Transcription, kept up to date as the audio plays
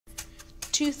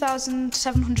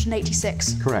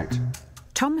2,786. Correct.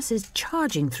 Thomas is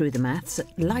charging through the maths at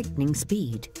lightning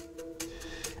speed.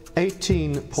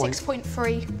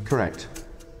 6.3. Correct.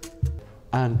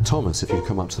 And Thomas, if you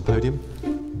come up to the podium.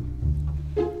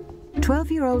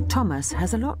 12-year-old Thomas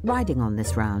has a lot riding on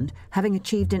this round, having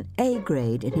achieved an A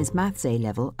grade in his maths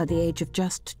A-level at the age of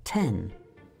just 10.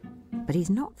 But he's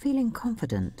not feeling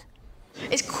confident.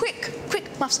 It's quick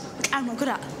maths, which I'm not good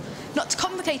at. Not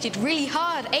complicated, really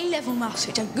hard A-level maths,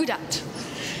 which I'm good at.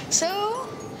 So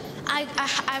I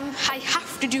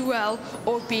have to do well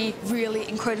or be really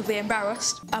incredibly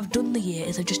embarrassed. I've done the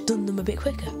years, I've just done them a bit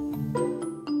quicker.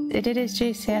 He did his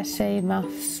GCSE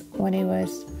maths when he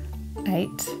was 8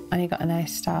 and he got an A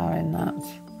star in that.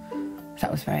 That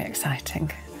was very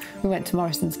exciting. We went to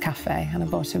Morrison's Cafe and I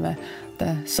bought him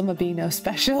the Summer Beano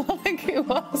special, I think it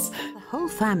was. The whole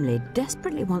family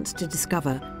desperately wants to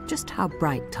discover just how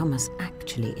bright Thomas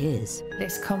actually is.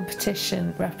 This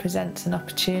competition represents an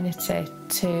opportunity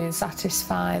to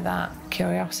satisfy that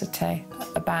curiosity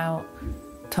about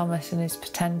Thomas and his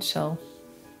potential.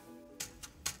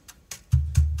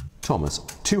 Thomas,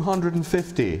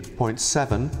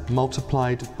 250.7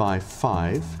 multiplied by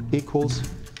 5 equals?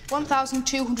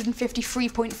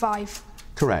 1,253.5.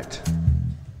 Correct.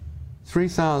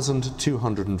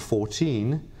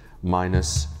 3,214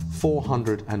 minus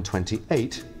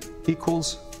 428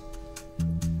 equals?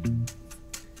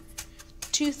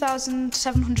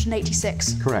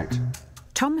 2,786. Correct.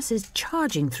 Thomas is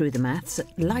charging through the maths at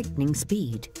lightning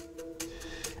speed.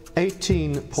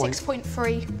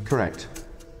 6.3. Correct.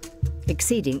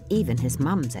 Exceeding even his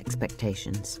mum's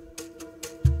expectations.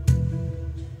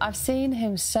 I've seen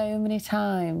him so many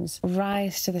times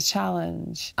rise to the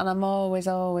challenge, and I'm always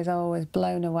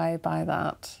blown away by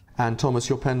that. And Thomas,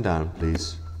 your pen down,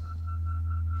 please.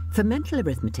 For mental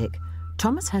arithmetic,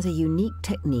 Thomas has a unique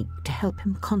technique to help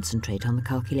him concentrate on the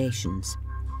calculations.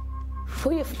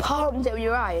 For your palms over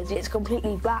your eyes, it's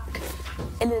completely black.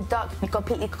 In the dark, you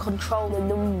completely control the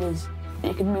numbers.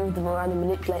 You can move them around and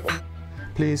manipulate them.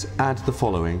 Please add the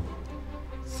following.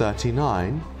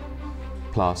 39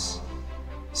 plus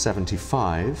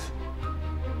 75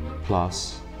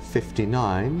 plus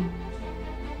 59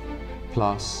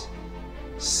 plus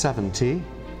 70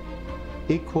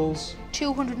 equals?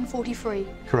 243.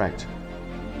 Correct.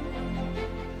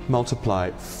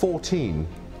 Multiply 14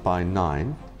 by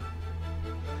 9.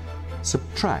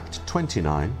 Subtract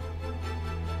 29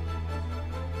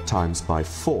 times by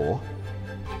 4.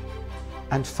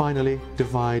 And finally,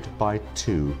 divide by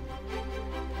 2.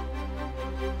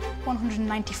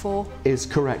 194. Is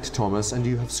correct, Thomas, and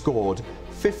you have scored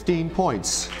 15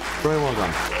 points. Very well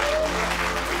done.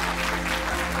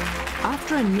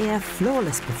 After a near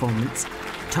flawless performance,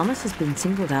 Thomas has been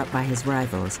singled out by his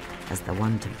rivals as the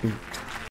one to beat.